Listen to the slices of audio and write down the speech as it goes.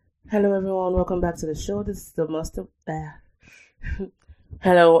Hello everyone, welcome back to the show. This is the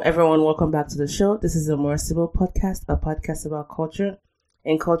Hello everyone, welcome back to the show. This is the Immersible Podcast, a podcast about culture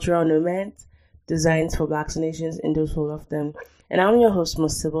and cultural nomads, designed for Black nations and those who love them. And I'm your host,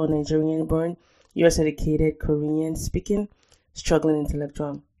 Immersible, Nigerian-born, US-educated, Korean-speaking, struggling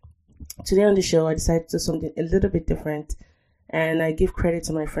intellectual. Today on the show, I decided to do something a little bit different, and I give credit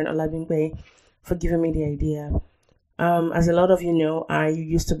to my friend Olabingbe for giving me the idea. As a lot of you know, I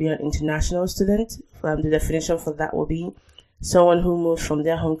used to be an international student. The definition for that will be someone who moves from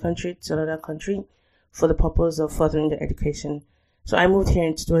their home country to another country for the purpose of furthering their education. So I moved here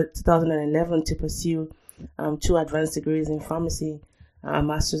in 2011 to pursue 2 advanced degrees in pharmacy, a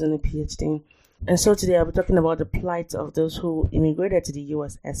master's and a PhD. And so today I'll be talking about the plight of those who immigrated to the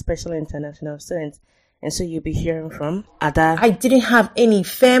US, especially international students. And so you'll be hearing from Ada. I didn't have any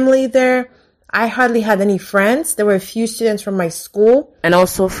family there. I hardly had any friends. There were a few students from my school. And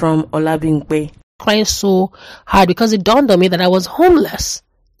also from Olabingbe. Crying so hard because it dawned on me that I was homeless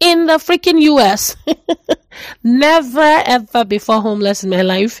in the freaking US. Never ever before homeless in my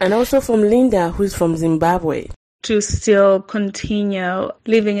life. And also from Linda, who's from Zimbabwe. To still continue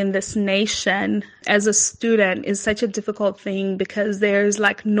living in this nation as a student is such a difficult thing because there's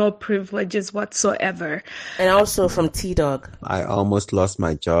like no privileges whatsoever. And also from T-Dog. I almost lost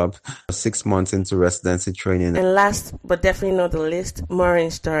my job 6 months into residency training. And last but definitely not the least,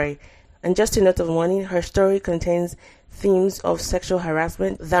 Maureen's story. And just a note of warning, her story contains themes of sexual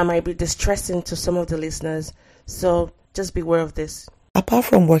harassment that might be distressing to some of the listeners. So just beware of this. Apart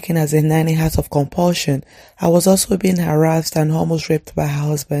from working as a nanny house of compulsion, I was also being harassed and almost raped by her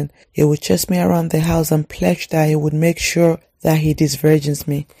husband. He would chase me around the house and pledge that he would make sure that he disvirgins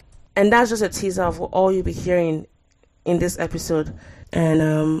me. And that's just a teaser of all you'll be hearing in this episode.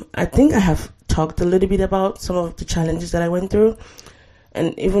 And I think I have talked a little bit about some of the challenges that I went through.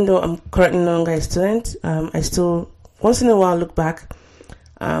 And even though I'm currently no longer a student, I still once in a while look back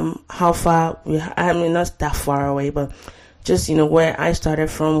how far I mean, not that far away, but just, where I started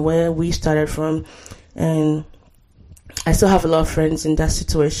from, where we started from. And I still have a lot of friends in that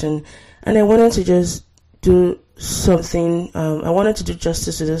situation. And I wanted to just do something. I wanted to do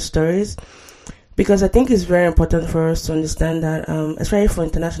justice to those stories because I think it's very important for us to understand that, especially for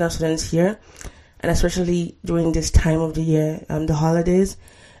international students here, and especially during this time of the year, the holidays,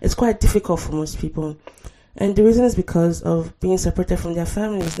 it's quite difficult for most people. And the reason is because of being separated from their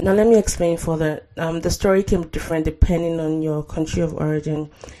families. Now, let me explain further. The story can be different depending on your country of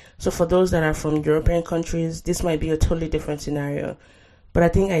origin. So for those that are from European countries, this might be a totally different scenario. But I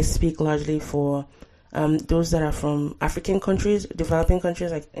think I speak largely for those that are from African countries, developing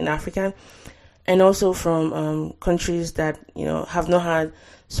countries like in Africa, and also from countries that, have not had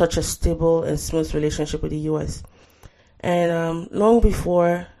such a stable and smooth relationship with the US. And long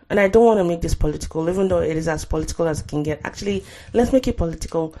before... And I don't want to make this political, even though it is as political as it can get. Actually, let's make it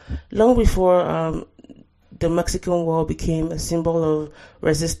political. Long before the Mexican War became a symbol of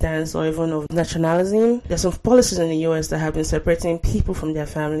resistance or even of nationalism, there's some policies in the US that have been separating people from their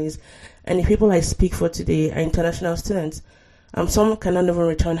families. And the people I speak for today are international students. Some cannot even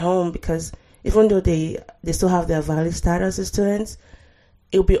return home because even though they still have their valid status as students,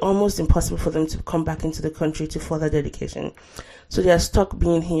 it will be almost impossible for them to come back into the country to further their education. So they are stuck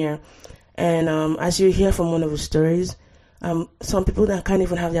being here. And as you hear from one of the stories, some people that can't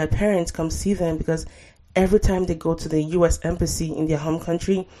even have their parents come see them because every time they go to the U.S. embassy in their home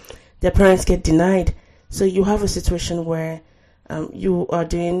country, their parents get denied. So you have a situation where you are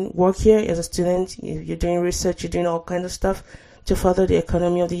doing work here as a student, you're doing research, you're doing all kinds of stuff to further the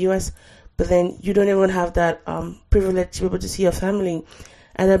economy of the U.S., but then you don't even have that privilege to be able to see your family,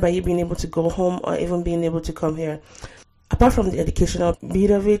 either by you being able to go home or even being able to come here. Apart from the educational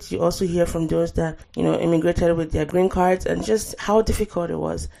bit of it, you also hear from those that, immigrated with their green cards and just how difficult it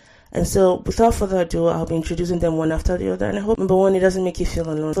was. And so without further ado, I'll be introducing them one after the other. And I hope, number one, it doesn't make you feel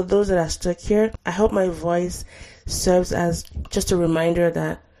alone. For those that are stuck here, I hope my voice serves as just a reminder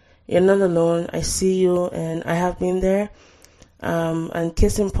that you're not alone. I see you and I have been there. And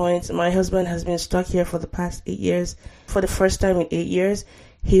case in point, my husband has been stuck here for the past 8 years. For the first time in 8 years,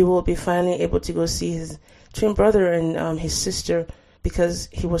 he will be finally able to go see his twin brother and his sister because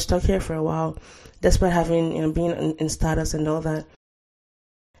he was stuck here for a while, despite having being in status and all that.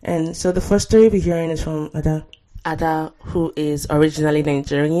 And so the first story we're hearing is from Ada. Ada, who is originally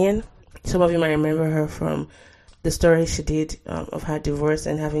Nigerian. Some of you might remember her from the story she did of her divorce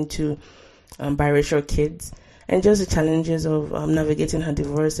and having 2 biracial kids, and just the challenges of navigating her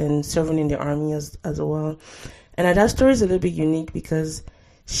divorce and serving in the army as well. And Ada's story is a little bit unique because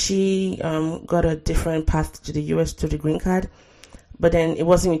she got a different path to the US to the green card, But then it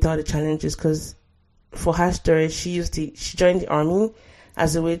wasn't without the challenges, because for her story, she joined the army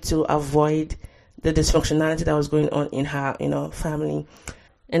as a way to avoid the dysfunctionality that was going on in her, family.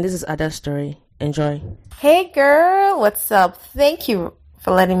 And this is Ada's story. Enjoy. Hey girl, what's up? Thank you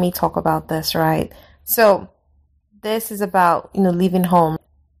for letting me talk about this, right? So this is about, leaving home.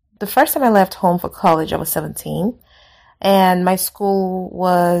 The first time I left home for college, I was 17, and my school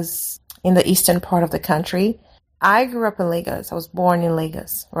was in the eastern part of the country. I grew up in Lagos. I was born in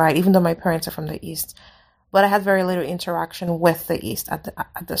Lagos, right? Even though my parents are from the East. But I had very little interaction with the East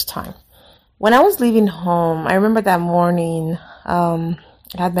at this time. When I was leaving home, I remember that morning, I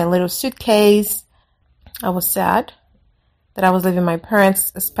had my little suitcase. I was sad that I was leaving my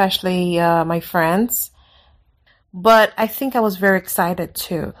parents, especially my friends. But I think I was very excited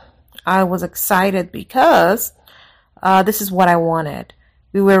too. I was excited because this is what I wanted.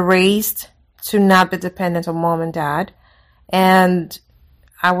 We were raised to not be dependent on mom and dad. And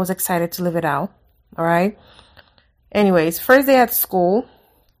I was excited to live it out. All right. Anyways, first day at school,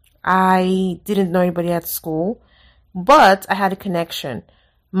 I didn't know anybody at school, but I had a connection.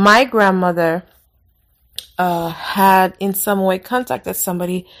 My grandmother had in some way contacted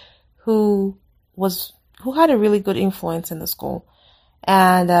somebody who had a really good influence in the school.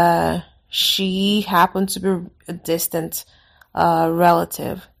 And she happened to be a distant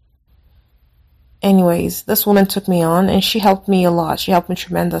relative. Anyways, this woman took me on, and she helped me a lot. She helped me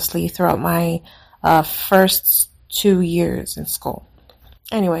tremendously throughout my first 2 years in school.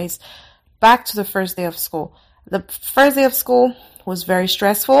 Anyways, back to the first day of school. The first day of school was very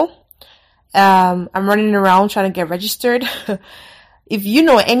stressful. I'm running around trying to get registered. If you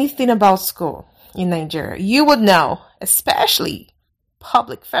know anything about school in Nigeria, you would know, especially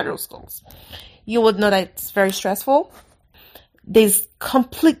public federal schools, you would know that it's very stressful. There's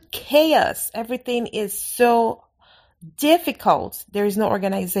complete chaos. Everything is so difficult. There is no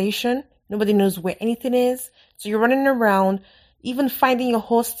organization. Nobody knows where anything is. So you're running around. Even finding your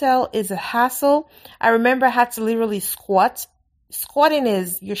hostel is a hassle. I remember I had to literally squat. Squatting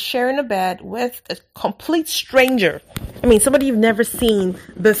is you're sharing a bed with a complete stranger. I mean, somebody you've never seen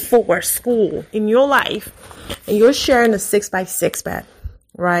before school in your life. And you're sharing a 6x6 bed,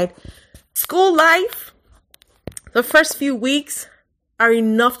 right? School life, the first few weeks are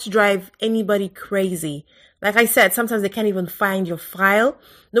enough to drive anybody crazy. Like I said, sometimes they can't even find your file.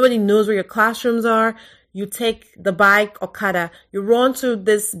 Nobody knows where your classrooms are. You take the bike, Okada, you run to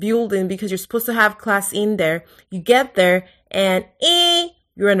this building because you're supposed to have class in there. You get there and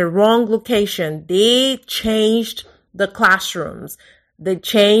you're in the wrong location. They changed the classrooms. They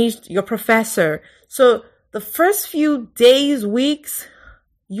changed your professor. So the first few days, weeks,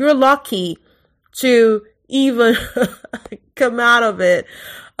 you're lucky to even come out of it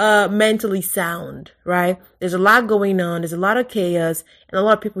mentally sound, right? There's a lot going on. There's a lot of chaos, and a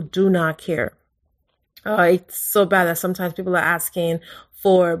lot of people do not care. It's so bad that sometimes people are asking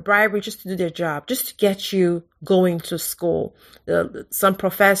for bribery just to do their job, just to get you going to school. Some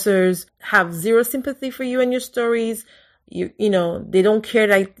professors have zero sympathy for you and your stories. They don't care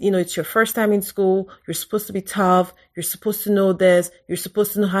that, it's your first time in school. You're supposed to be tough. You're supposed to know this. You're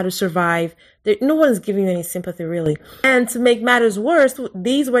supposed to know how to survive. No one's giving you any sympathy, really. And to make matters worse,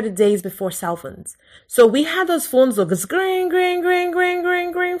 these were the days before cell phones. So we had those phones, those green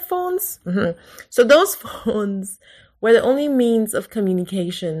phones. Mm-hmm. So those phones were the only means of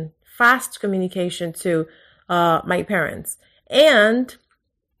communication, fast communication to my parents. And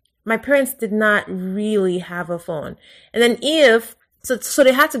my parents did not really have a phone. And then so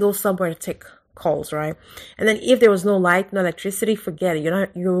they had to go somewhere to take calls, right? And then if there was no light, no electricity, forget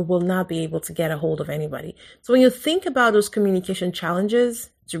it. You will not be able to get a hold of anybody. So when you think about those communication challenges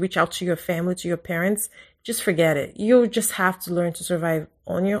to reach out to your family, to your parents, just forget it. You just have to learn to survive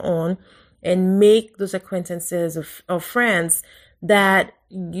on your own and make those acquaintances of friends that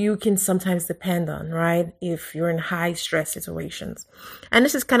you can sometimes depend on, right? If you're in high stress situations. And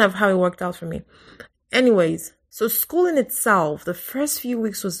this is kind of how it worked out for me. Anyways, so school in itself, the first few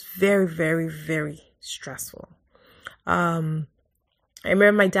weeks was very, very, very stressful. I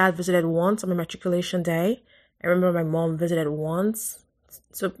remember my dad visited once on my matriculation day. I remember my mom visited once.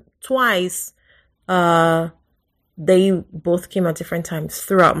 So twice, they both came at different times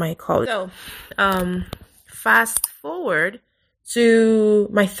throughout my college. So, fast forward to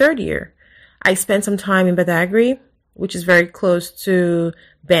my third year, I spent some time in Badagry, which is very close to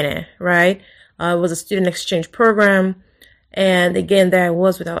Benin, right? It was a student exchange program. And again, there I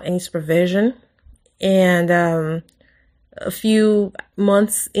was without any supervision. And a few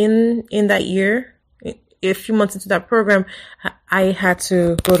months in that year, a few months into that program, I had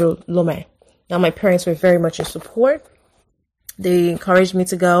to go to Lomé. Now, my parents were very much in support. They encouraged me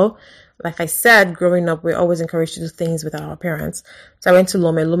to go. Like I said, growing up, we're always encouraged to do things with our parents. So I went to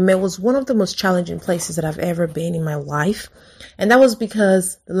Lome. Lome was one of the most challenging places that I've ever been in my life. And that was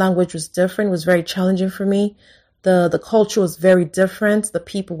because the language was different. It was very challenging for me. The culture was very different. The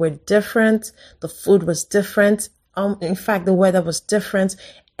people were different. The food was different. In fact, the weather was different.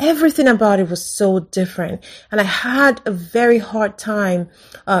 Everything about it was so different. And I had a very hard time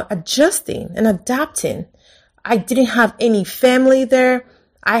adjusting and adapting. I didn't have any family there.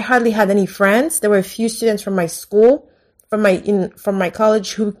 I hardly had any friends. There were a few students from my school, from my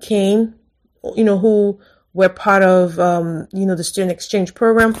college who came, who were part of, the student exchange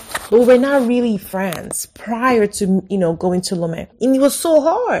program, but we were not really friends prior to, going to Lome. And it was so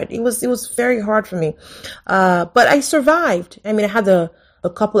hard. It was very hard for me. But I survived. I mean, I had a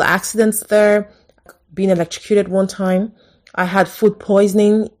couple of accidents there, being electrocuted one time. I had food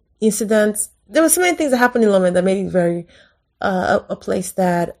poisoning incidents. There were so many things that happened in Lome that made it very, a place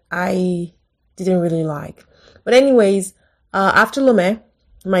that I didn't really like. But anyways, after Lome,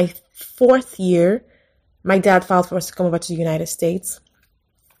 my 4th year, my dad filed for us to come over to the United States.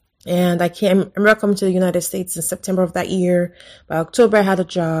 And I remember coming to the United States in September of that year. By October, I had a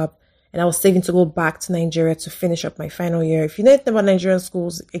job. And I was saving to go back to Nigeria to finish up my final year. If you know anything about Nigerian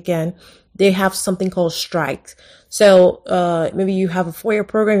schools, again, they have something called strikes. So maybe you have a 4-year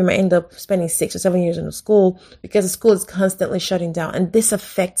program, you might end up spending 6 or 7 years in the school because the school is constantly shutting down. And this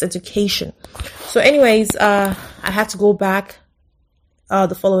affects education. So anyways, I had to go back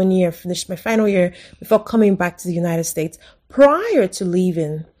the following year, finish my final year before coming back to the United States. Prior to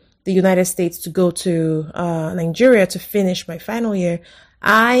leaving the United States to go to Nigeria to finish my final year,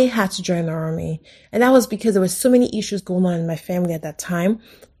 I had to join the army. And that was because there were so many issues going on in my family at that time.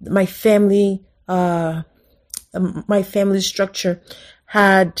 My family structure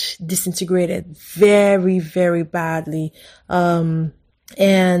had disintegrated very, very badly. And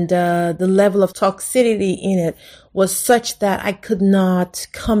the level of toxicity in it was such that I could not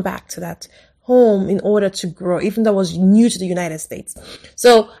come back to that home in order to grow, even though I was new to the United States.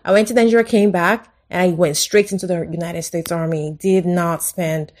 So I went to Nigeria, came back, and I went straight into the United States Army. Did not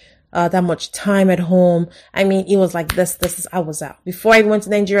spend that much time at home. I mean, it was like I was out. Before I went to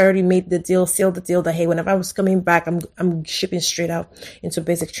Nigeria, I already made the deal, sealed the deal that, hey, whenever I was coming back, I'm shipping straight out into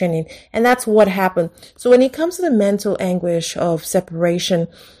basic training. And that's what happened. So when it comes to the mental anguish of separation,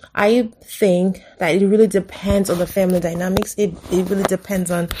 I think that it really depends on the family dynamics. It really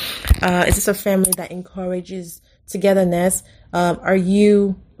depends on, is this a family that encourages togetherness? Are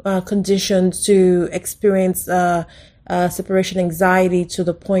you conditioned to experience separation anxiety to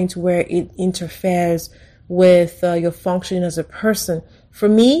the point where it interferes with your functioning as a person? For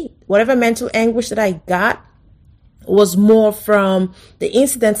me, whatever mental anguish that I got was more from the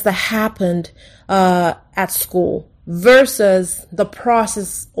incidents that happened at school versus the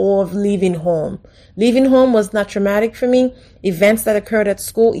process of leaving home. Leaving home was not traumatic for me. Events that occurred at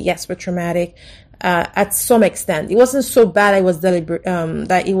school, yes, were traumatic. At some extent, it wasn't so bad. I was deliberate,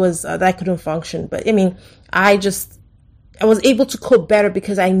 that I couldn't function. But I mean, I was able to cope better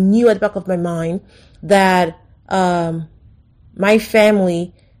because I knew at the back of my mind that, my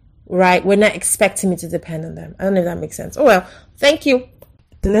family, right, were not expecting me to depend on them. I don't know if that makes sense. Oh well, thank you.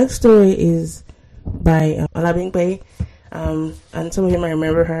 The next story is by Olabingbe. And some of you might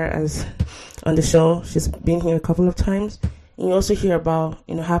remember her as on the show. She's been here a couple of times. And you also hear about,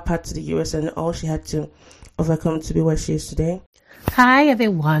 her path to the US and all she had to overcome to be where she is today. Hi,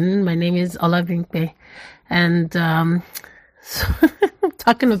 everyone. My name is Olabingbe. And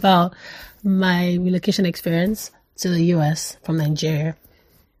talking about my relocation experience to the US from Nigeria.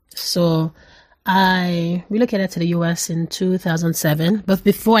 So I relocated to the US in 2007. But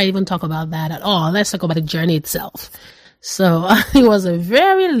before I even talk about that at all, let's talk about the journey itself. So it was a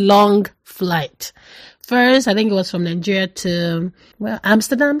very long flight. First, I think it was from Nigeria to,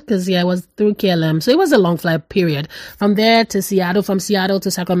 Amsterdam, because I was through KLM. So it was a long flight period. From there to Seattle, from Seattle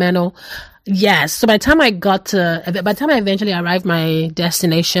to Sacramento. Yes. So by the time I eventually arrived my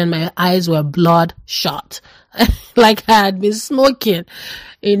destination, my eyes were bloodshot. Like I had been smoking,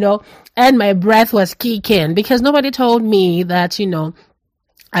 and my breath was kicking because nobody told me that,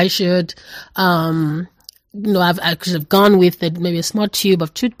 I should, I could have gone with maybe a small tube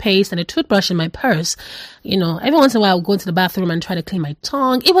of toothpaste and a toothbrush in my purse. Every once in a while I would go into the bathroom and try to clean my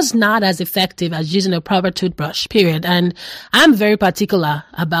tongue. It was not as effective as using a proper toothbrush, period. And I'm very particular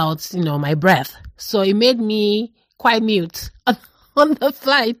about, my breath. So it made me quite mute on the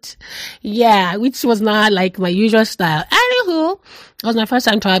flight. Yeah, which was not like my usual style. Anywho, it was my first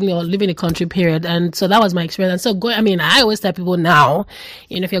time traveling or living in a country period. And so that was my experience. And so I always tell people now,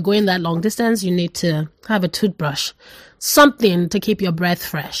 if you're going that long distance, you need to have a toothbrush, something to keep your breath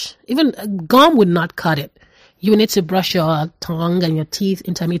fresh. Even gum would not cut it. You need to brush your tongue and your teeth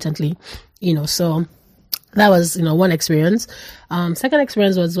intermittently, so that was, one experience. Second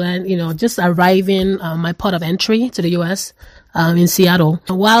experience was when, just arriving, my port of entry to the U.S., in Seattle.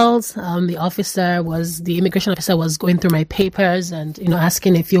 While, the immigration officer was going through my papers and,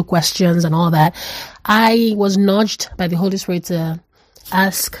 asking a few questions and all that, I was nudged by the Holy Spirit to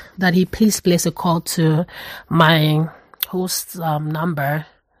ask that he please place a call to my host, number,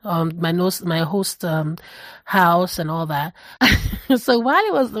 my host, house and all that. So while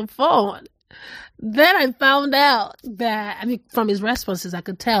it was the phone, then I found out that, from his responses, I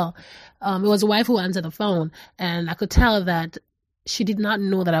could tell, it was a wife who answered the phone, and I could tell that she did not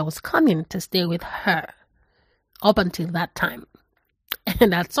know that I was coming to stay with her up until that time.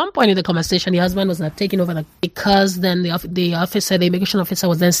 And at some point in the conversation, the husband was not taking over because then the immigration officer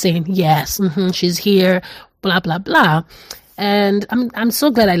was then saying, yes, she's here, blah, blah, blah. And I'm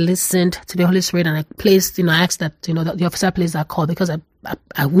so glad I listened to the Holy Spirit and I placed, I asked that, the officer placed that call because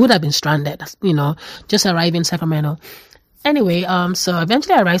I would have been stranded, just arriving in Sacramento. Anyway, so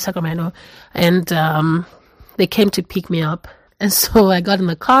eventually I arrived in Sacramento and, they came to pick me up. And so I got in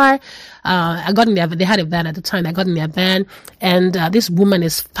the car, they had a van at the time, I got in their van, and this woman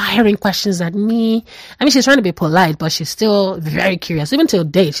is firing questions at me. She's trying to be polite, but she's still very curious. Even till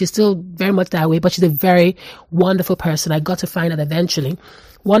date, she's still very much that way, but she's a very wonderful person. I got to find out eventually.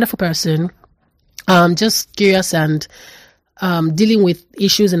 Wonderful person, just curious and dealing with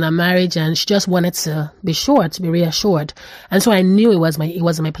issues in her marriage, and she just wanted to be reassured. And so I knew it was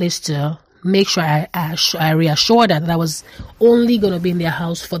my place to make sure I reassured her that I was only going to be in their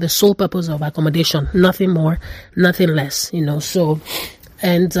house for the sole purpose of accommodation, nothing more, nothing less, So,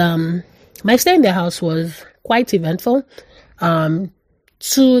 and my stay in their house was quite eventful.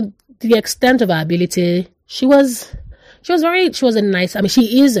 To the extent of her ability, she is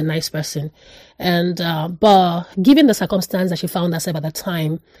a nice person. And, but given the circumstance that she found herself at the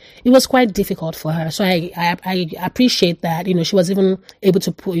time, it was quite difficult for her. So I appreciate that, she was even able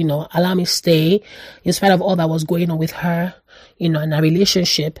to allow me stay in spite of all that was going on with her, in our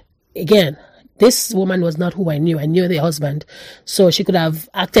relationship. Again, this woman was not who I knew. I knew the husband. So she could have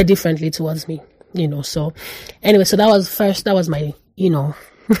acted differently towards me, so anyway, so that was my,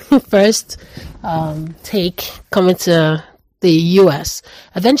 first, take coming to the U.S.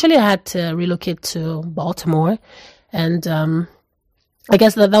 Eventually, I had to relocate to Baltimore, and I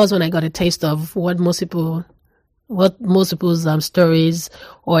guess that was when I got a taste of what most people's stories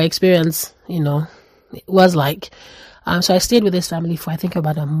or experience, was like. So I stayed with this family for I think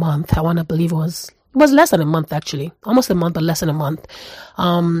about a month. I want to believe it was less than a month actually, almost a month, but less than a month.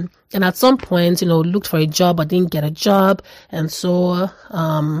 And at some point, looked for a job but didn't get a job, and so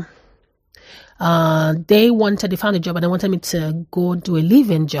they found a job and they wanted me to go do a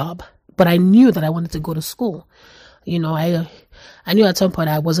live-in job, but I knew that I wanted to go to school. I knew at some point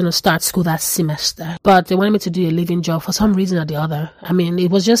I was going to start school that semester, but they wanted me to do a live-in job for some reason or the other.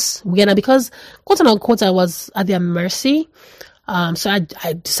 It was just weird because quote unquote I was at their mercy. So I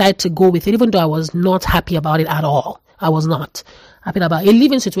decided to go with it, even though I was not happy about it at all. I was not happy about it. A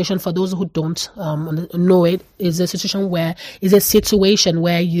living situation, for those who don't know it, is a situation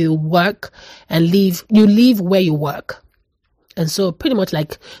where you work and live. You live where you work. And so pretty much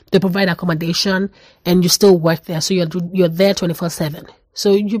like they provide accommodation and you still work there. So you're there 24/7.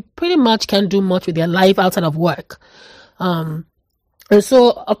 So you pretty much can't do much with your life outside of work. And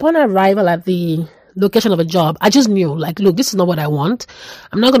so upon arrival at the location of a job, I just knew, like, look, this is not what I want.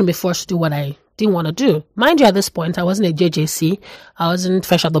 I'm not going to be forced to do what I didn't want to do. Mind you, at this point, I wasn't a JJC. I wasn't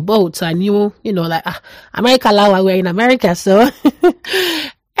fresh out the boat. So I knew, America Lawa, we're in America. So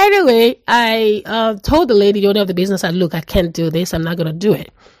anyway, I told the lady, the owner of the business, look, I can't do this. I'm not going to do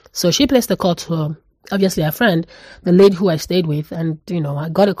it. So she placed a call to, obviously, a friend, the lady who I stayed with. And, I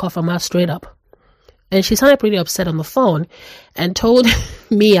got a call from her straight up. And she sounded pretty upset on the phone and told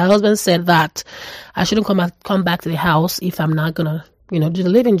me, her husband said that I shouldn't come back to the house if I'm not going to, do the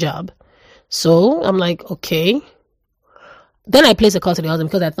living job. So I'm like, okay. Then I placed a call to the husband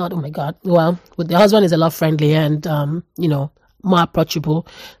because I thought, oh my God, well, the husband is a lot friendlier and, more approachable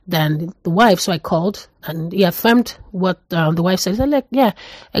than the wife. So I called and he affirmed what the wife said. He said, like, yeah,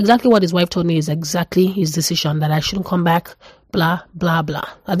 exactly what his wife told me is exactly his decision, that I shouldn't come back blah, blah, blah.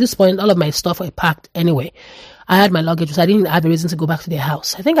 At this point, all of my stuff were packed anyway. I had my luggage, so I didn't have a reason to go back to their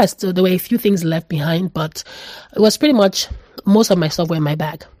house. I think there were a few things left behind, but it was pretty much most of my stuff were in my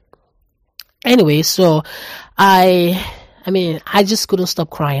bag. Anyway, so I just couldn't stop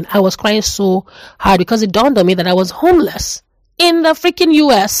crying. I was crying so hard because it dawned on me that I was homeless in the freaking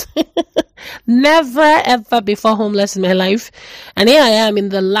US. Never ever before homeless in my life. And here I am in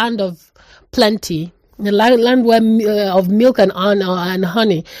the land of plenty, the land where of milk and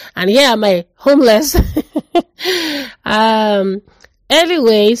honey. And here am I homeless.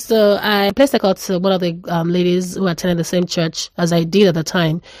 Anyway, so I placed a call to one of the ladies who attended the same church as I did at the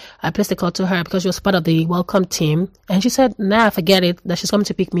time. I placed a call to her because she was part of the welcome team. And she said, nah, forget it, that she's coming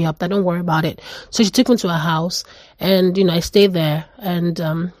to pick me up. Don't worry about it. So she took me to her house and, I stayed there.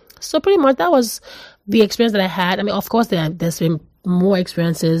 And so pretty much that was the experience that I had. I mean, of course, there's been more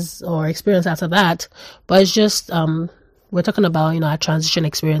experience after that. But it's just, we're talking about, a transition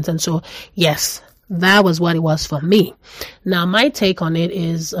experience. And so, yes, that was what it was for me. Now, my take on it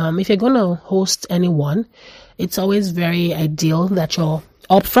is, if you're going to host anyone, it's always very ideal that you're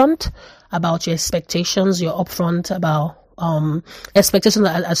upfront about your expectations. You're upfront about expectations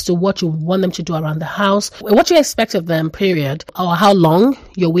as to what you want them to do around the house, what you expect of them, period, or how long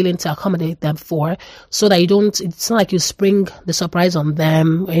you're willing to accommodate them for, so that it's not like you spring the surprise on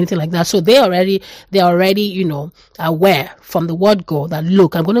them or anything like that. So they're already, aware from the word go that,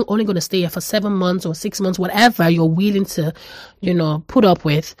 look, I'm only going to stay here for 7 months or 6 months, whatever you're willing to, put up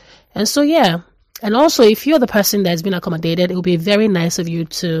with. And so, yeah. And also, if you're the person that's been accommodated, it would be very nice of you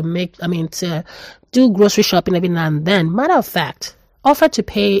to to do grocery shopping every now and then. Matter of fact, offer to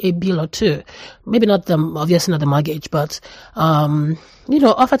pay a bill or two. Maybe obviously not the mortgage, but,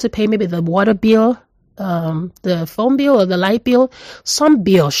 offer to pay maybe the water bill, the phone bill or the light bill, some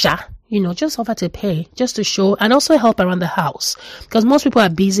bill, just offer to pay just to show, and also help around the house, because most people are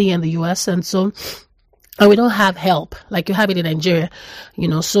busy in the US, and so, and we don't have help like you have it in Nigeria,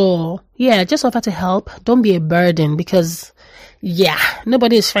 so yeah, just offer to help. Don't be a burden, because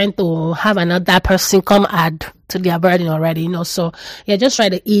nobody is trying to have another person come add to their burden already, so yeah, just try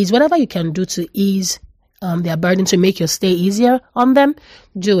to ease whatever you can do to ease their burden, to make your stay easier on them.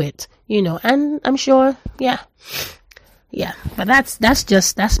 Do it, and I'm sure, but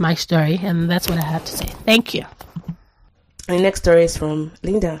that's my story, and that's what I have to say. Thank you. And the next story is from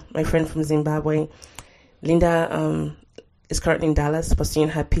Linda, my friend from Zimbabwe. Linda is currently in Dallas pursuing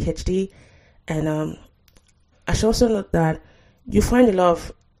her PhD, and I should also note that you find a lot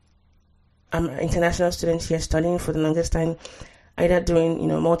of international students here studying for the longest time, either doing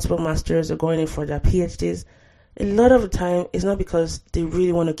multiple masters or going in for their PhDs. A lot of the time, it's not because they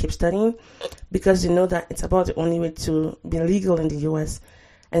really want to keep studying, because they know that it's about the only way to be legal in the US,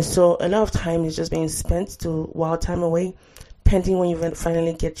 and so a lot of time is just being spent to while time away, pending when you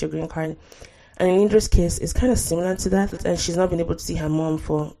finally get your green card. And in Linda's case, it's kind of similar to that, and she's not been able to see her mom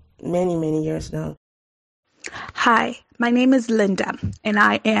for many, many years now. Hi, my name is Linda, and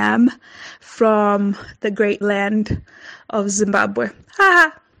I am from the great land of Zimbabwe.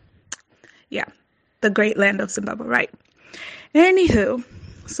 Yeah, the great land of Zimbabwe, right? Anywho,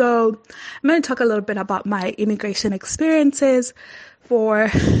 so I'm going to talk a little bit about my immigration experiences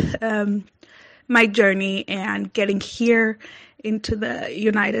for my journey and getting here into the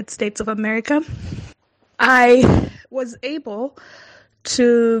United States of America. I was able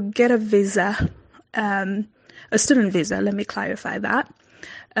to get a visa, a student visa, let me clarify that,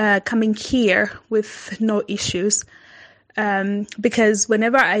 coming here with no issues, because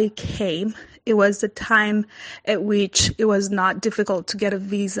whenever I came, it was the time at which it was not difficult to get a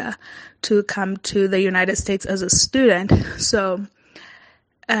visa to come to the United States as a student. So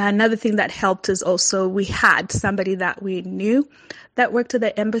another thing that helped is also we had somebody that we knew that worked at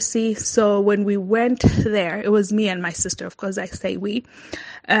the embassy. So when we went there, it was me and my sister, of course I say we.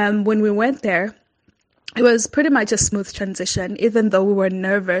 When we went there, it was pretty much a smooth transition, even though we were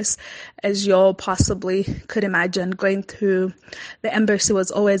nervous, as you all possibly could imagine. Going through the embassy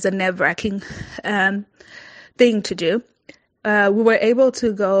was always a nerve-wracking thing to do. We were able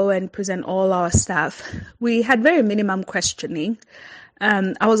to go and present all our stuff. We had very minimum questioning.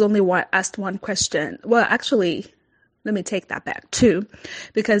 I was only asked one question. Well, actually, let me take that back too,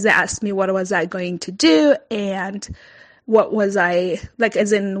 because they asked me what was I going to do and what was I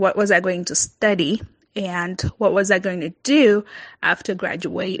going to study and what was I going to do after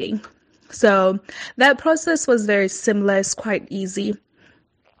graduating. So that process was very similar. It's quite easy.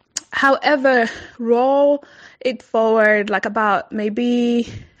 However, roll it forward like about maybe,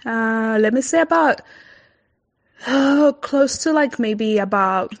 close to like maybe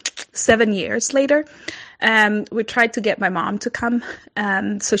about 7 years later, We tried to get my mom to come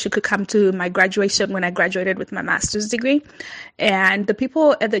so she could come to my graduation when I graduated with my master's degree. And the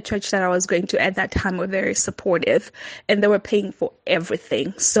people at the church that I was going to at that time were very supportive, and they were paying for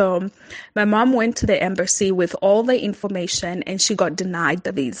everything. So my mom went to the embassy with all the information, and she got denied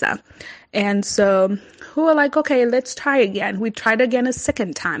the visa. And so we were like, okay, let's try again. We tried again a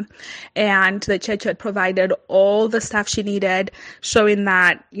second time, and the church had provided all the stuff she needed, showing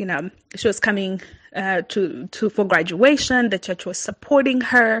that, she was coming for graduation. The church was supporting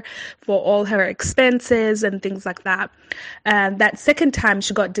her for all her expenses and things like that. And that second time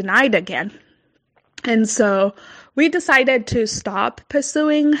she got denied again. And so we decided to stop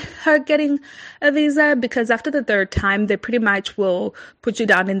pursuing her getting a visa, because after the third time, they pretty much will put you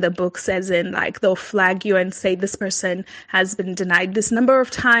down in the books, as in like they'll flag you and say this person has been denied this number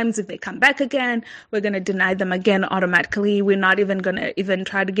of times. If they come back again, we're going to deny them again automatically. We're not even going to even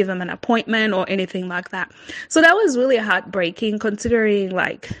try to give them an appointment or anything like that. So that was really heartbreaking, considering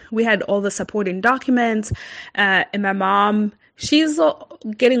like we had all the supporting documents, and my mom, she's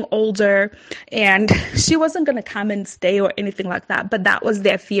getting older, and she wasn't going to come and stay or anything like that. But that was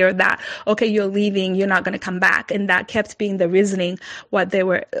their fear that, okay, you're leaving, you're not going to come back. And that kept being the reasoning why they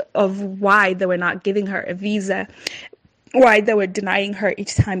were not giving her a visa, why they were denying her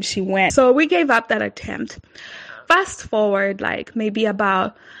each time she went. So we gave up that attempt. Fast forward, like maybe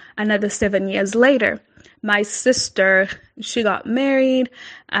about another 7 years later, my sister, she got married,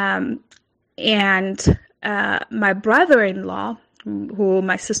 and my brother-in-law, who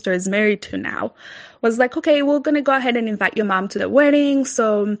my sister is married to now, was like, okay, we're going to go ahead and invite your mom to the wedding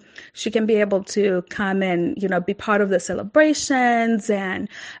so she can be able to come and, be part of the celebrations and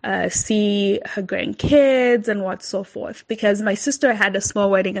see her grandkids and what so forth. Because my sister had a small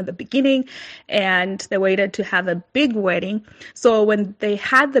wedding at the beginning, and they waited to have a big wedding. So when they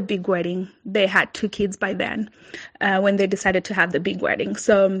had the big wedding, they had 2 kids by then, when they decided to have the big wedding.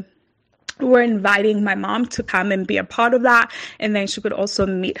 So we're inviting my mom to come and be a part of that, and then she could also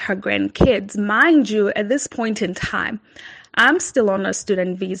meet her grandkids. Mind you, at this point in time, I'm still on a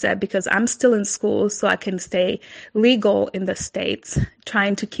student visa because I'm still in school, so I can stay legal in the States,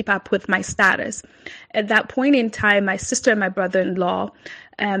 trying to keep up with my status. At that point in time, my sister and my brother-in-law,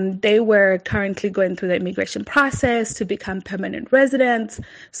 they were currently going through the immigration process to become permanent residents.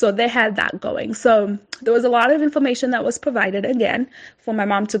 So they had that going. So there was a lot of information that was provided again for my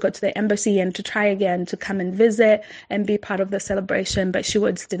mom to go to the embassy and to try again to come and visit and be part of the celebration, but she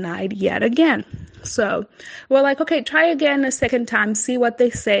was denied yet again. So we're like, okay, try again a second time, see what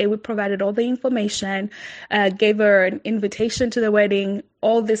they say. We provided all the information, gave her an invitation to the wedding,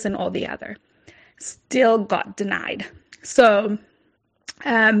 all this and all the other. Still got denied. So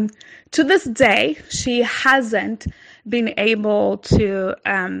to this day, she hasn't been able to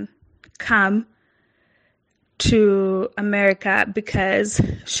come to America because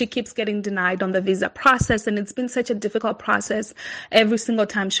she keeps getting denied on the visa process, and it's been such a difficult process every single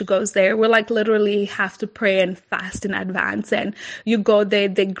time she goes there. We're like literally have to pray and fast in advance, and you go there,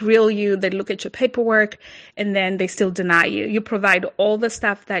 they grill you, they look at your paperwork, and then they still deny you. You provide all the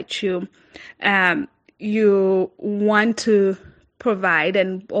stuff that you want to provide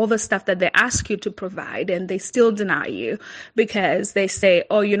and all the stuff that they ask you to provide, and they still deny you because they say,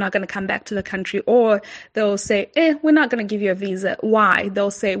 oh, you're not going to come back to the country, or they'll say, we're not going to give you a visa. Why?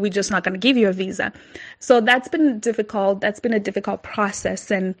 They'll say, we're just not going to give you a visa. So that's been difficult. That's been a difficult process,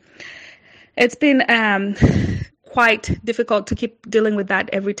 and it's been quite difficult to keep dealing with that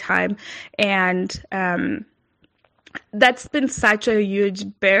every time. And that's been such a huge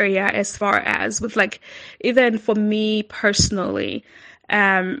barrier as far as with like, even for me personally,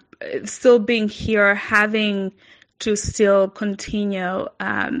 still being here, having to still continue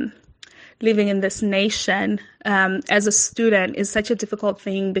living in this nation as a student is such a difficult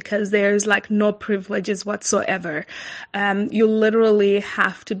thing because there's like no privileges whatsoever. You literally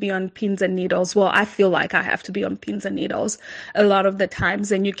have to be on pins and needles. Well, I feel like I have to be on pins and needles a lot of the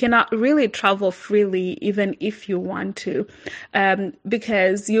times, and you cannot really travel freely even if you want to,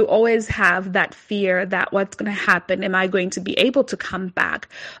 because you always have that fear that what's going to happen? Am I going to be able to come back?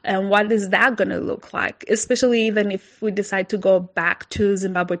 And what is that going to look like? Especially even if we decide to go back to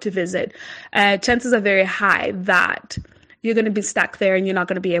Zimbabwe to visit, chances are very high that you're going to be stuck there and you're not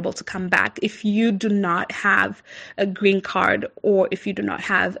going to be able to come back if you do not have a green card or if you do not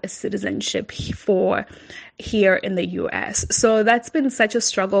have a citizenship for here in the US. So that's been such a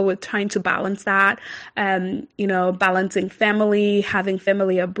struggle with trying to balance that, balancing family, having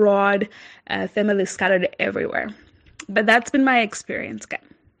family abroad, family scattered everywhere. But that's been my experience, guys.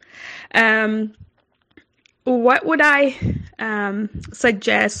 what would I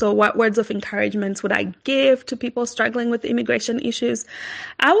suggest, or what words of encouragement would I give to people struggling with immigration issues?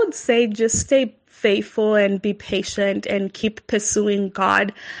 I would say just stay faithful and be patient and keep pursuing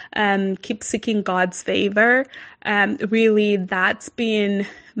God, keep seeking God's favor. Really, that's been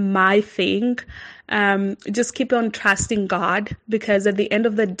my thing. Just keep on trusting God, because at the end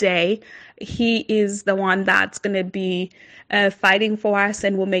of the day, He is the one that's going to be fighting for us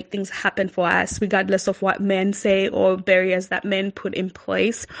and will make things happen for us, regardless of what men say or barriers that men put in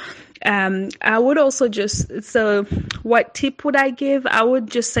place. I would also what tip would I give? I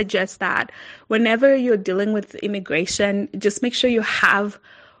would just suggest that whenever you're dealing with immigration, just make sure you have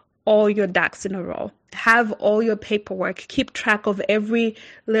all your ducks in a row. Have all your paperwork. Keep track of every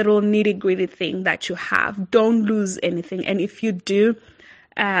little nitty-gritty thing that you have. Don't lose anything. And if you do,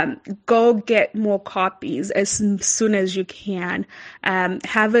 go get more copies as soon as you can.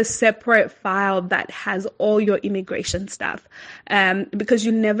 Have a separate file that has all your immigration stuff, because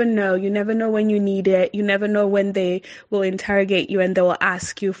you never know. You never know when you need it. You never know when they will interrogate you and they will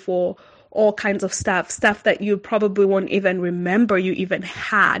ask you for all kinds of stuff that you probably won't even remember you even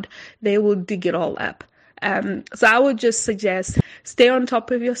had. They will dig it all up. So I would just suggest stay on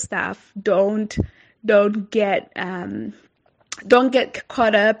top of your stuff. Don't get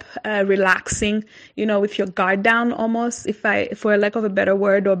caught up relaxing, with your guard down almost, for lack of a better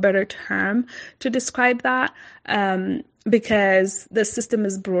word or better term to describe that, because the system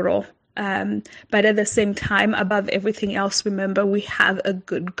is brutal. But at the same time, above everything else, remember, we have a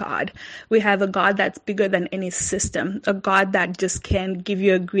good God. We have a God that's bigger than any system, a God that just can give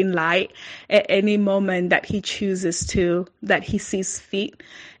you a green light at any moment that He chooses to, that He sees fit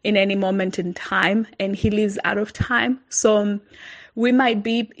in any moment in time, and He lives out of time. So we might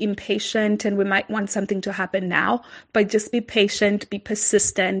be impatient and we might want something to happen now, but just be patient, be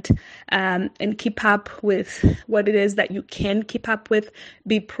persistent, and keep up with what it is that you can keep up with.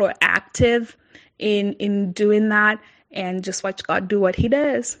 Be proactive in doing that, and just watch God do what He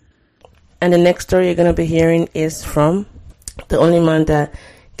does. And the next story you're going to be hearing is from the only man that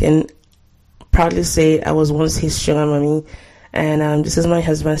can proudly say, I was once his sugar mommy. And this is my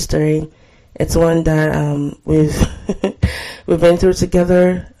husband's story. It's one that we've been through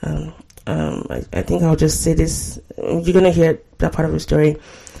together. I think I'll just say this. You're going to hear that part of the story.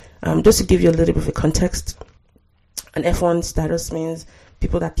 Just to give you a little bit of a context, an F1 status means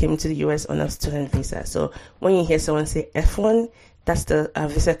people that came to the US on a student visa. So when you hear someone say F1, that's the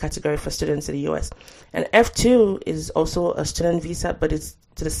visa category for students in the US. And F2 is also a student visa, but it's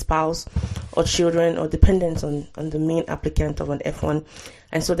to the spouse or children or dependents on the main applicant of an F1.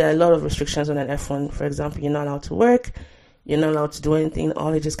 And so there are a lot of restrictions on an F1. For example, you're not allowed to work, you're not allowed to do anything.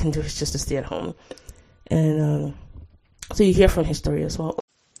 All you just can do is just to stay at home. And so you hear from his story as well.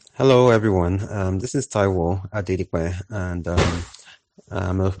 Hello, everyone. This is Taiwo Adedikwe, and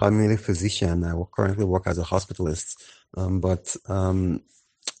I'm a family physician. I currently work as a hospitalist, but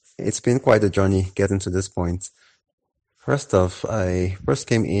it's been quite a journey getting to this point. First off, I first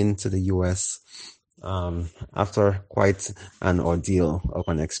came into the US after quite an ordeal of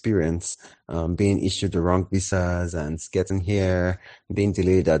an experience, being issued the wrong visas and getting here, being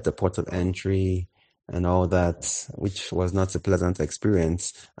delayed at the port of entry and all that, which was not a pleasant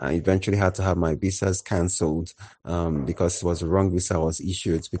experience. I eventually had to have my visas cancelled because it was the wrong visa was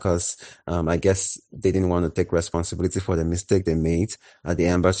issued, because I guess they didn't want to take responsibility for the mistake they made at the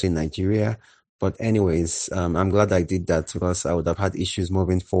embassy in Nigeria. But anyways, I'm glad I did that, because I would have had issues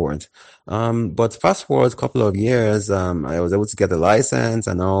moving forward. But fast forward a couple of years, I was able to get a license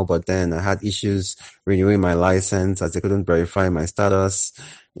and all, but then I had issues renewing my license as they couldn't verify my status,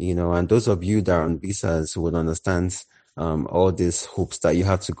 and those of you that are on visas would understand all these hoops that you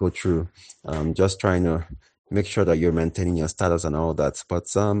have to go through, just trying to make sure that you're maintaining your status and all that. But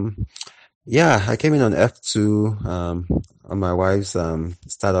yeah, I came in on F2 on my wife's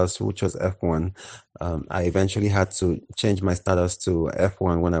status, which was F1. I eventually had to change my status to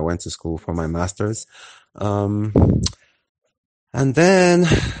F1 when I went to school for my master's. And then,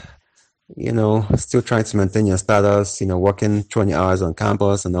 still trying to maintain your status, working 20 hours on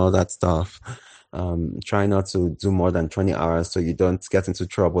campus and all that stuff. Try not to do more than 20 hours so you don't get into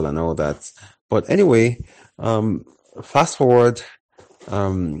trouble and all that. But anyway, fast forward,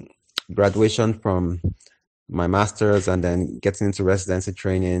 graduation from my master's and then getting into residency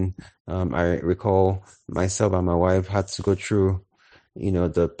training. I recall myself and my wife had to go through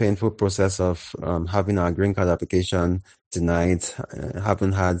the painful process of having our green card application denied,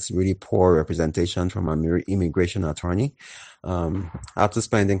 having had really poor representation from our immigration attorney, after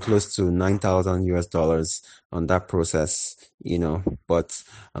spending close to $9,000 on that process, but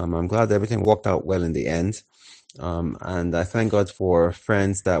I'm glad everything worked out well in the end. And I thank God for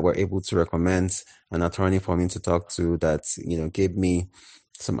friends that were able to recommend an attorney for me to talk to that, gave me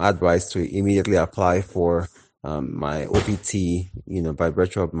some advice to immediately apply for my OPT, by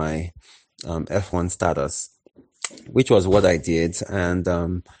virtue of my F1 status, which was what I did. And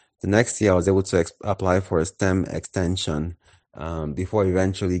the next year I was able to apply for a STEM extension before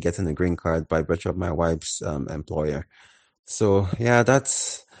eventually getting a green card by virtue of my wife's employer. So yeah,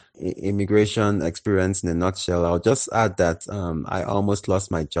 that's immigration experience in a nutshell. I'll just add that I almost lost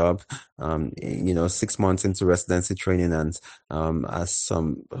my job, 6 months into residency training, and as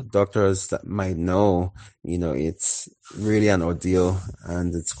some doctors that might know, it's really an ordeal,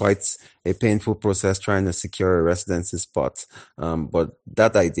 and it's quite a painful process trying to secure a residency spot. But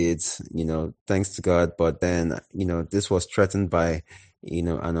that I did, thanks to God. But then, this was threatened by,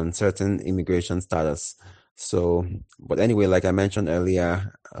 an uncertain immigration status. So, but anyway, like I mentioned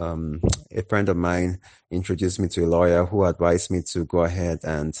earlier, a friend of mine introduced me to a lawyer who advised me to go ahead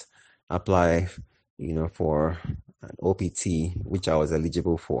and apply, for an OPT, which I was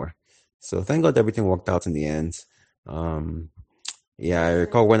eligible for. So thank God everything worked out in the end. I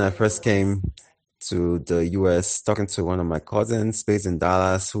recall when I first came to the US, talking to one of my cousins based in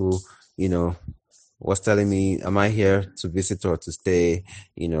Dallas who, was telling me, am I here to visit or to stay?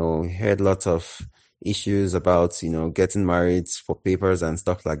 Heard lots of issues about, getting married for papers and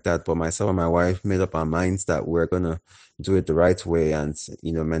stuff like that. But myself and my wife made up our minds that we're going to do it the right way and,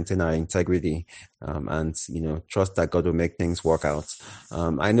 maintain our integrity, and, trust that God will make things work out.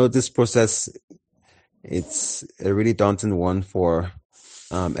 I know this process, it's a really daunting one for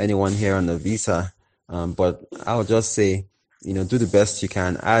anyone here on a visa. But I'll just say, do the best you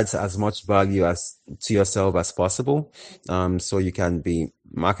can, add as much value as to yourself as possible, so you can be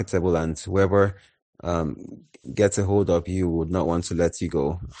marketable, and whoever gets a hold of you would not want to let you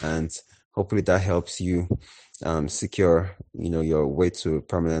go. And hopefully that helps you secure, your way to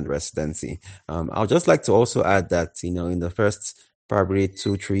permanent residency. I'll just like to also add that, in the first probably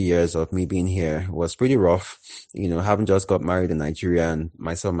 2-3 years of me being here was pretty rough. Having just got married in Nigeria and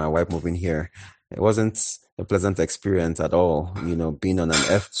myself and my wife moving here, it wasn't a pleasant experience at all, being on an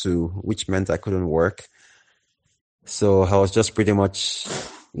F2, which meant I couldn't work. So I was just pretty much,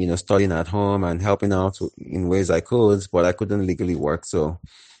 studying at home and helping out in ways I could, but I couldn't legally work. So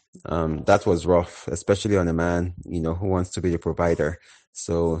that was rough, especially on a man, who wants to be the provider.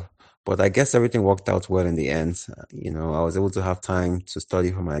 So, but I guess everything worked out well in the end. I was able to have time to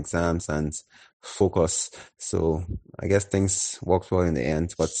study for my exams and focus. So I guess things worked well in the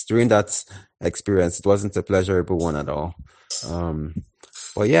end. But during that experience, it wasn't a pleasurable one at all.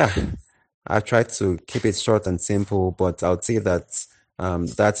 But yeah, I tried to keep it short and simple, but I would say that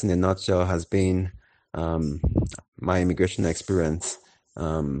that in a nutshell has been my immigration experience,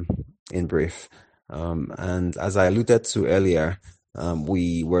 in brief. And as I alluded to earlier,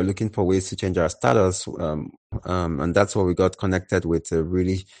 we were looking for ways to change our status, and that's where we got connected with a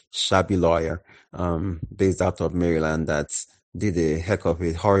really shabby lawyer based out of Maryland that did a heck of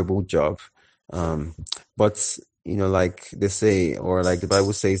a horrible job. But like they say, or like the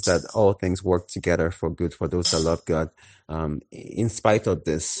Bible says, that all things work together for good for those that love God. In spite of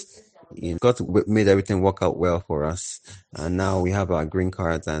this, God made everything work out well for us. And now we have our green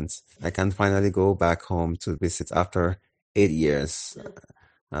cards, and I can finally go back home to visit after 8 years.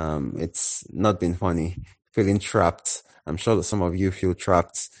 It's not been funny, feeling trapped. I'm sure that some of you feel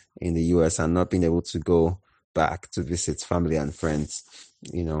trapped in the US and not being able to go back to visit family and friends,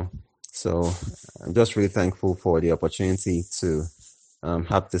 So I'm just really thankful for the opportunity to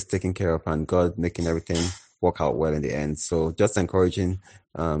have this taken care of, and God making everything work out well in the end. So just encouraging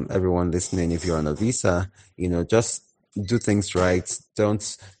everyone listening, if you're on a visa, just do things right.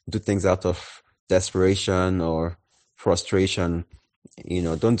 Don't do things out of desperation or frustration.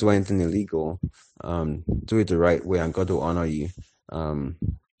 Don't do anything illegal. Do it the right way, and God will honor you.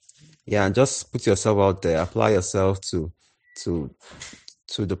 And just put yourself out there. Apply yourself to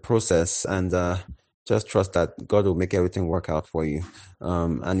the process, and just trust that God will make everything work out for you.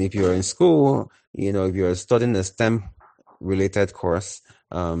 And if you're in school, if you're studying a STEM related course,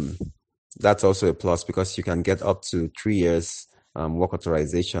 that's also a plus, because you can get up to 3 years work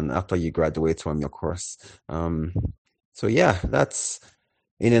authorization after you graduate from your course. So yeah, that's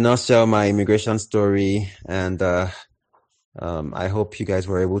in a nutshell my immigration story, and I hope you guys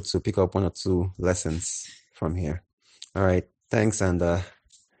were able to pick up 1 or 2 lessons from here. All right. Thanks, and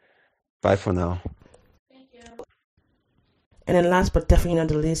bye for now. And then last but definitely not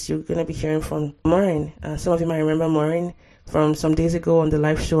the least, you're going to be hearing from Maureen. Some of you might remember Maureen from some days ago on the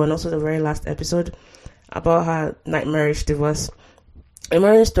live show and also the very last episode about her nightmarish divorce. And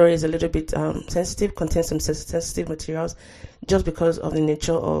Maureen's story is a little bit sensitive, contains some sensitive materials just because of the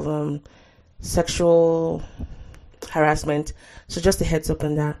nature of sexual harassment. So just a heads up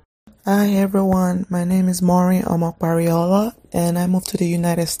on that. Hi everyone, my name is Maureen Omokbariola and I moved to the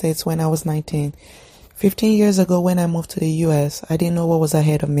United States when I was 19. 15 years ago when I moved to the US, I didn't know what was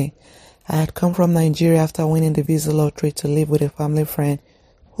ahead of me. I had come from Nigeria after winning the visa lottery to live with a family friend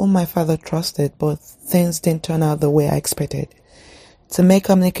whom my father trusted, but things didn't turn out the way I expected. To make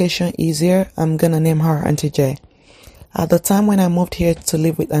communication easier, I'm gonna name her Auntie J. At the time when I moved here to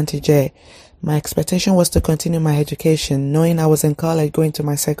live with Auntie J, my expectation was to continue my education, knowing I was in college going to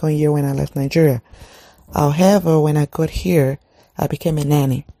my second year when I left Nigeria. However, when I got here, I became a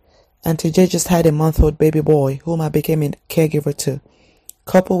nanny. Auntie J just had a month-old baby boy whom I became a caregiver to,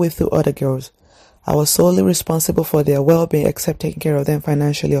 coupled with 2 other girls. I was solely responsible for their well-being except taking care of them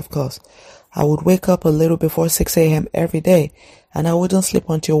financially, of course. I would wake up a little before 6 a.m. every day, and I wouldn't sleep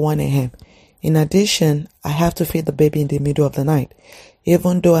until 1 a.m. In addition, I have to feed the baby in the middle of the night.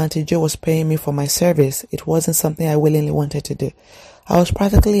 Even though Auntie J was paying me for my service, it wasn't something I willingly wanted to do. I was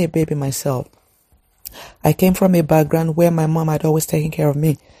practically a baby myself. I came from a background where my mom had always taken care of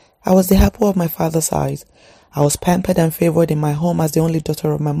me. I was the apple of my father's eyes. I was pampered and favored in my home as the only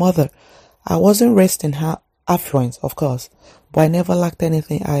daughter of my mother. I wasn't raised in affluence, of course, but I never lacked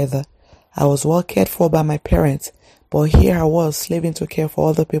anything either. I was well cared for by my parents, but here I was slaving to care for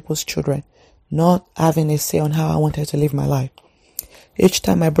other people's children, not having a say on how I wanted to live my life. Each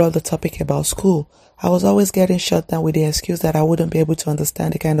time I brought the topic about school, I was always getting shut down with the excuse that I wouldn't be able to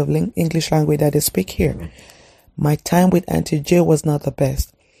understand the kind of English language that they speak here. My time with Auntie J was not the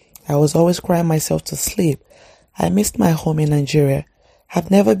best. I was always crying myself to sleep. I missed my home in Nigeria. I've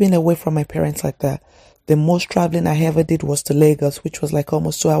never been away from my parents like that. The most traveling I ever did was to Lagos, which was like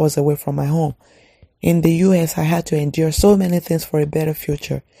almost 2 hours away from my home. In the US, I had to endure so many things for a better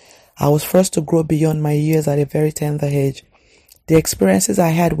future. I was forced to grow beyond my years at a very tender age. The experiences I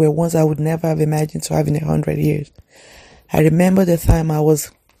had were ones I would never have imagined to have in 100 years. I remember the time I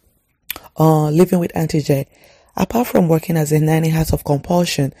was living with Auntie J. Apart from working as a nanny out of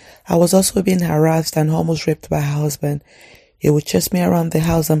compulsion, I was also being harassed and almost raped by her husband. He would chase me around the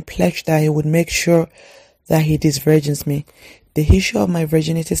house and pledge that he would make sure that he disvirgins me. The issue of my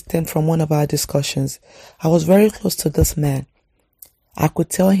virginity stemmed from one of our discussions. I was very close to this man. I could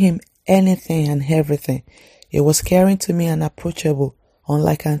tell him anything and everything. He was caring to me and approachable,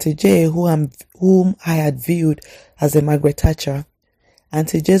 unlike Auntie J, whom I had viewed as a Margaret Thatcher.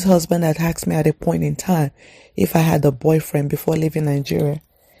 Auntie J's husband had asked me at a point in time if I had a boyfriend before leaving Nigeria,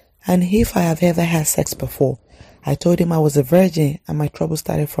 and if I have ever had sex before. I told him I was a virgin, and my trouble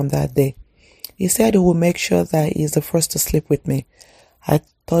started from that day. He said he would make sure that he is the first to sleep with me. I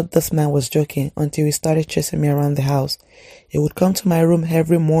thought this man was joking until he started chasing me around the house. He would come to my room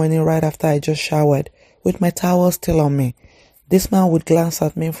every morning right after I just showered, with my towel still on me. This man would glance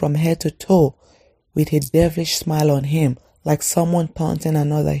at me from head to toe with a devilish smile on him, like someone taunting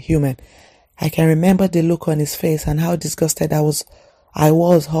another human. I can remember the look on his face and how disgusted I was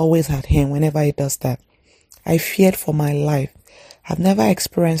always at him whenever he does that. I feared for my life. I've never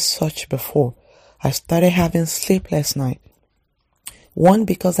experienced such before. I started having sleepless nights. 1,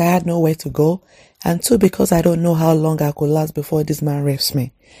 because I had nowhere to go, and 2, because I don't know how long I could last before this man rapes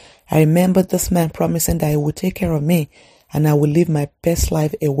me. I remember this man promising that he would take care of me and I would live my best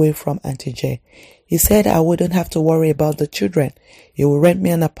life away from Auntie J. He said I wouldn't have to worry about the children. He would rent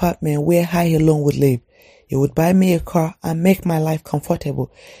me an apartment where I alone would live. He would buy me a car and make my life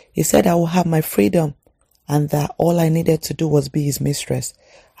comfortable. He said I would have my freedom and that all I needed to do was be his mistress.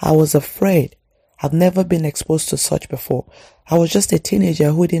 I was afraid. I've never been exposed to such before. I was just a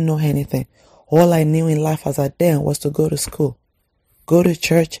teenager who didn't know anything. All I knew in life as a then was to go to school, go to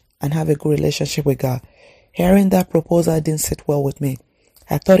church, and have a good relationship with God. Hearing that proposal didn't sit well with me.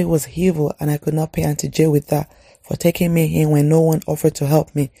 I thought it was evil and I could not pay Auntie J with that for taking me in when no one offered to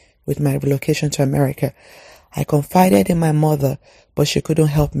help me with my relocation to America. I confided in my mother, but she couldn't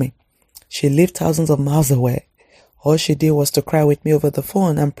help me. She lived thousands of miles away. All she did was to cry with me over the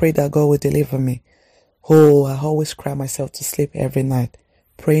phone and pray that God would deliver me. Oh, I always cry myself to sleep every night,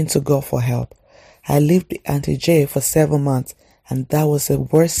 praying to God for help. I lived with Auntie J for 7 months, and that was the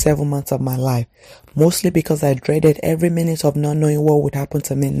worst 7 months of my life, mostly because I dreaded every minute of not knowing what would happen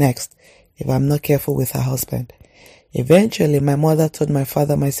to me next if I'm not careful with her husband. Eventually, my mother told my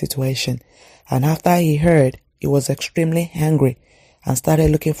father my situation, and after he heard, he was extremely angry and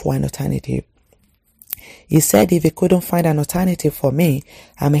started looking for an alternative. He said if he couldn't find an alternative for me,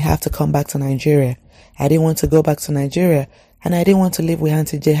 I may have to come back to Nigeria. I didn't want to go back to Nigeria, and I didn't want to live with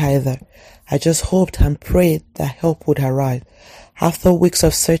Auntie J either. I just hoped and prayed that help would arrive. After weeks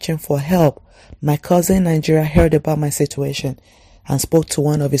of searching for help, my cousin in Nigeria heard about my situation and spoke to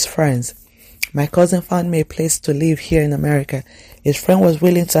one of his friends. My cousin found me a place to live here in America. His friend was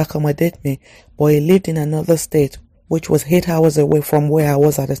willing to accommodate me, but he lived in another state, which was 8 hours away from where I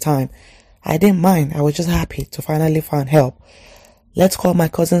was at the time. I didn't mind. I was just happy to finally find help. Let's call my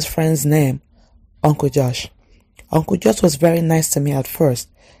cousin's friend's name Uncle Josh. Uncle Josh was very nice to me at first.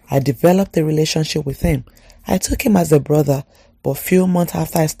 I developed a relationship with him. I took him as a brother, but few months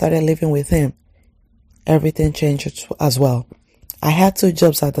after I started living with him, everything changed as well. I had 2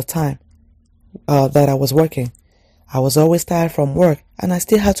 jobs at the time that I was working. I was always tired from work, and I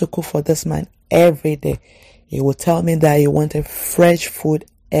still had to cook for this man every day. He would tell me that he wanted fresh food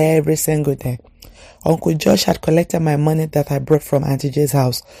every single day. Uncle Josh had collected my money that I brought from Auntie J's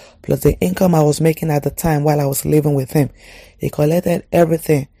house, plus the income I was making at the time while I was living with him. He collected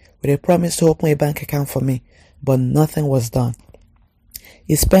everything with a promise to open a bank account for me, but nothing was done.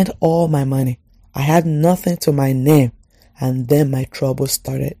 He spent all my money. I had nothing to my name, and then my troubles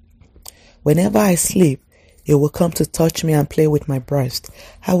started. Whenever I sleep, he would come to touch me and play with my breast.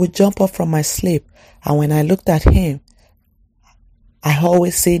 I would jump up from my sleep, and when I looked at him, I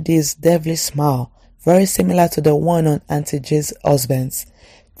always see this devilish smile, very similar to the one on Auntie J's husband's.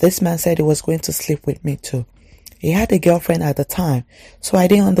 This man said he was going to sleep with me too. He had a girlfriend at the time, so I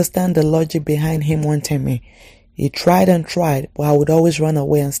didn't understand the logic behind him wanting me. He tried and tried, but I would always run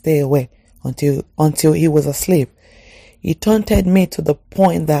away and stay away until he was asleep. He taunted me to the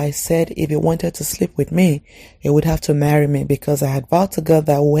point that I said if he wanted to sleep with me, he would have to marry me because I had vowed to God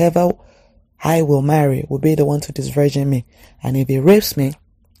that whoever I will marry will be the one to disvirgin me, and if he rapes me,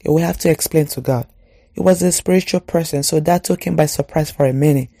 he will have to explain to God. He was a spiritual person, so that took him by surprise for a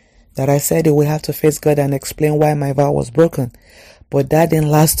minute, that I said he would have to face God and explain why my vow was broken. But that didn't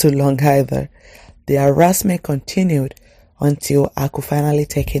last too long either. The harassment continued until I could finally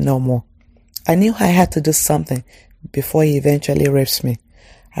take it no more. I knew I had to do something before he eventually rapes me.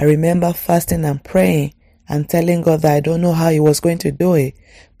 I remember fasting and praying and telling God that I don't know how he was going to do it,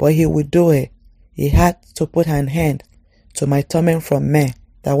 but he would do it. He had to put an end to my torment from men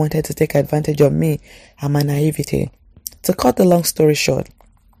that wanted to take advantage of me and my naivety. To cut the long story short,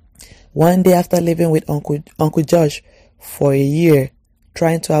 one day after living with Uncle Josh for a year,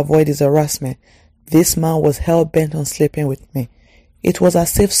 trying to avoid his harassment, this man was hell-bent on sleeping with me. It was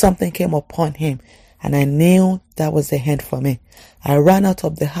as if something came upon him, and I knew that was the end for me. I ran out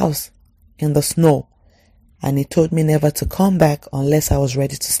of the house in the snow, and he told me never to come back unless I was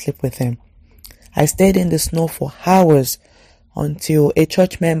ready to sleep with him. I stayed in the snow for hours until a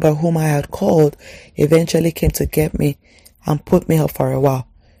church member whom I had called eventually came to get me and put me up for a while.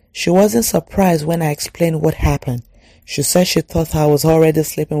 She wasn't surprised when I explained what happened. She said she thought I was already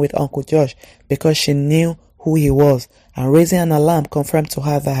sleeping with Uncle Josh because she knew who he was, and raising an alarm confirmed to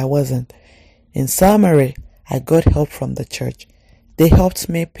her that I wasn't. In summary, I got help from the church. They helped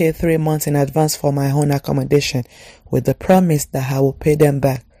me pay 3 months in advance for my own accommodation with the promise that I will pay them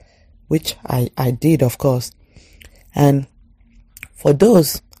back, which I did, of course. And for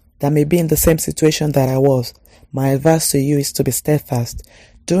those that may be in the same situation that I was, my advice to you is to be steadfast.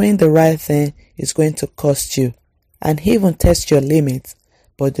 Doing the right thing is going to cost you and even test your limits,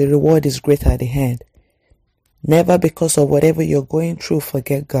 but the reward is great at the end. Never, because of whatever you're going through,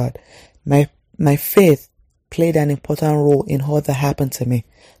 forget God. My faith played an important role in all that happened to me.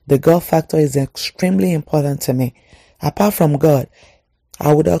 The God factor is extremely important to me. Apart from God,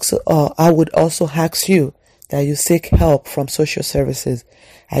 I would also ask you that you seek help from social services.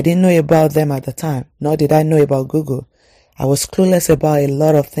 I didn't know about them at the time, nor did I know about Google. I was clueless about a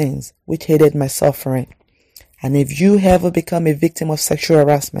lot of things, which aided my suffering. And if you ever become a victim of sexual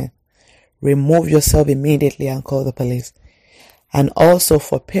harassment, remove yourself immediately and call the police. And also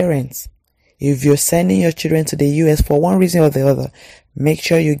for parents, if you're sending your children to the US for one reason or the other, make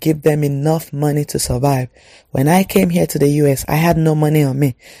sure you give them enough money to survive. When I came here to the US, I had no money on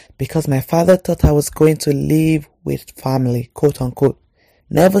me because my father thought I was going to live with family, quote unquote.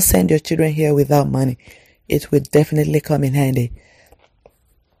 Never send your children here without money. It will definitely come in handy.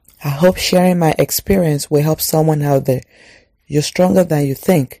 I hope sharing my experience will help someone out there. You're stronger than you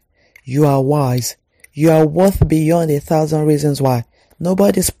think. You are wise. You are worth beyond 1,000 reasons why.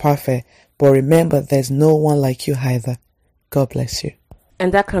 Nobody's perfect, but remember there's no one like you either. God bless you.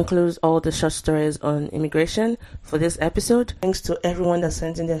 And that concludes all the short stories on immigration for this episode. Thanks to everyone that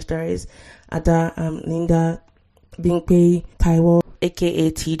sent in their stories. Ada, Linda, Bingpei, Taiwo, aka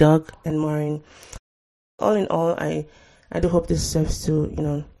T-Dog, and Maureen. All in all, I do hope this serves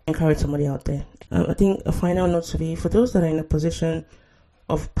to, encourage somebody out there. I think a final note to be, for those that are in a position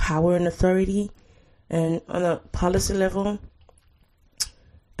of power and authority and on a policy level,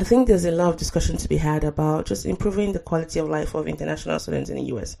 I think there's a lot of discussion to be had about just improving the quality of life of international students in the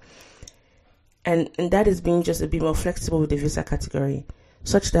US. And that is being just a bit more flexible with the visa category,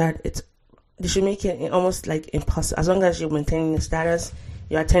 such that they should make it almost like impossible. As long as you're maintaining your status,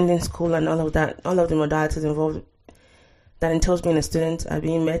 you're attending school and all of that, all of the modalities involved that entails being a student are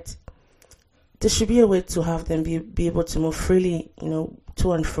being met, there should be a way to have them be able to move freely,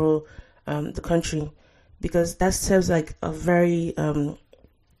 to and fro the country, because that serves like a very high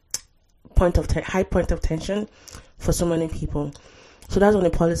point of tension for so many people. So that's on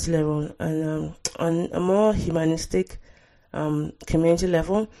the policy level. And on a more humanistic community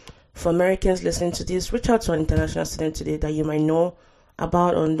level, for Americans listening to this, reach out to an international student today that you might know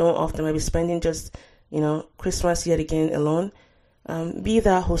about or know of that might be spending just, Christmas yet again alone. Be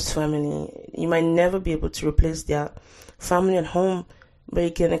that host family. You might never be able to replace their family at home, but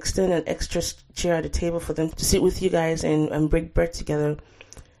you can extend an extra chair at the table for them to sit with you guys and break bread together.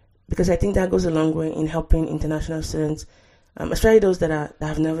 Because I think that goes a long way in helping international students, especially those that are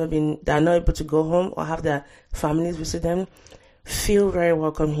not able to go home or have their families visit them, feel very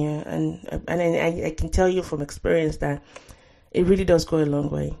welcome here. And I can tell you from experience that it really does go a long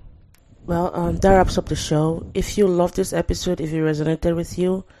way. Well, that wraps up the show. If you loved this episode, if it resonated with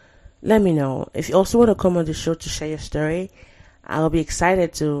you, let me know. If you also want to come on the show to share your story, I'll be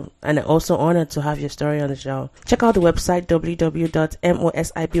excited to, and also honored to have your story on the show. Check out the website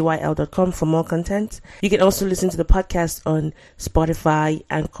www.mosibyl.com for more content. You can also listen to the podcast on Spotify,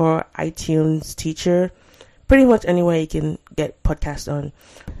 Anchor, iTunes, Teacher, pretty much anywhere you can get podcasts on.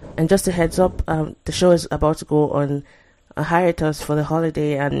 And just a heads up, the show is about to go on a hiatus for the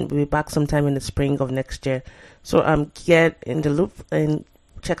holiday, and we'll be back sometime in the spring of next year. So get in the loop and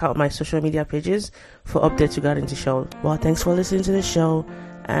check out my social media pages for updates regarding the show. Well, thanks for listening to the show,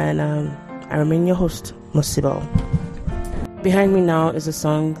 and I remain your host, Mosibyl. Behind me now is a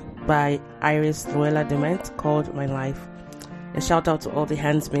song by Iris Luella Dement called My Life. And shout out to all the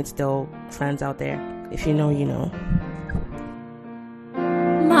Handmaid's Tale fans out there. If you know, you know.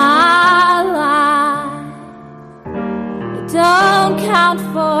 My life, it don't count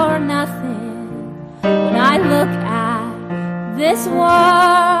for nothing when I look at this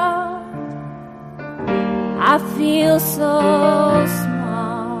world. I feel so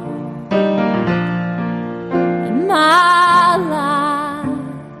small, and my life,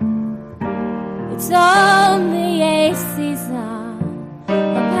 it's only a season,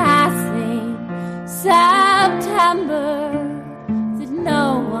 a passing September that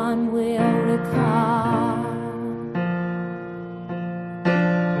no one will recall.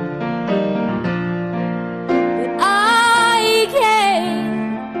 But I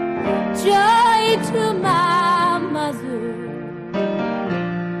gave joy to my mother,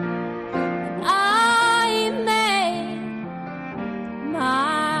 and I made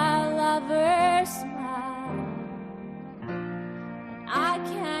my lover smile. I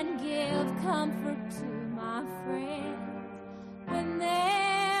can give comfort to my friends.